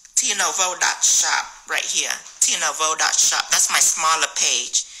tinovo.shop right here. tinovo.shop. That's my smaller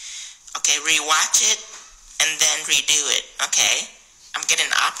page. Okay, rewatch it and then redo it. Okay, I'm getting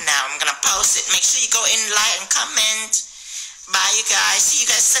up now. I'm gonna post it. Make sure you go in, like, and comment. Bye, you guys. See you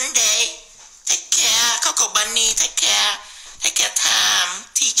guys Sunday. Take care, Coco Bunny. Take care. Take care, Tam,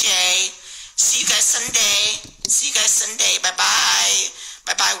 TJ. See you guys Sunday. Bye bye.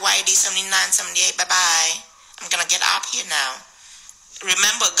 Bye bye, YD 79, 78. Bye bye. I'm gonna get up here now.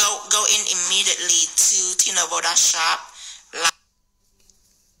 Remember, go in immediately to tinovo.shop